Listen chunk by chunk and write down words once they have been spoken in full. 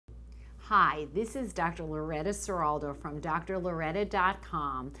Hi, this is Dr. Loretta Ciraldo from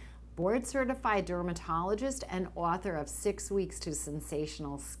drloretta.com, board-certified dermatologist and author of 6 Weeks to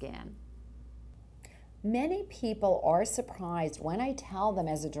Sensational Skin. Many people are surprised when I tell them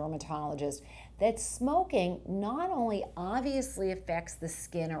as a dermatologist that smoking not only obviously affects the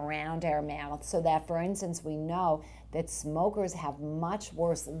skin around our mouth, so that, for instance, we know that smokers have much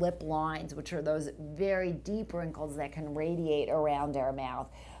worse lip lines, which are those very deep wrinkles that can radiate around our mouth.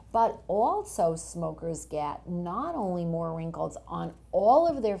 But also smokers get not only more wrinkles on all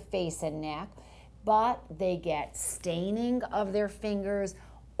of their face and neck, but they get staining of their fingers,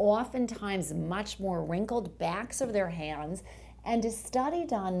 oftentimes much more wrinkled backs of their hands. And a study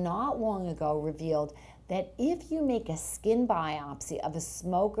done not long ago revealed that if you make a skin biopsy of a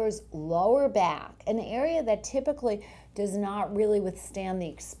smoker's lower back, an area that typically does not really withstand the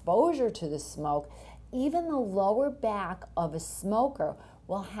exposure to the smoke, even the lower back of a smoker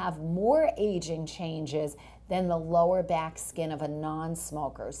will have more aging changes than the lower back skin of a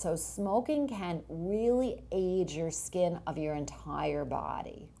non-smoker. So smoking can really age your skin of your entire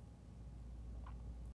body.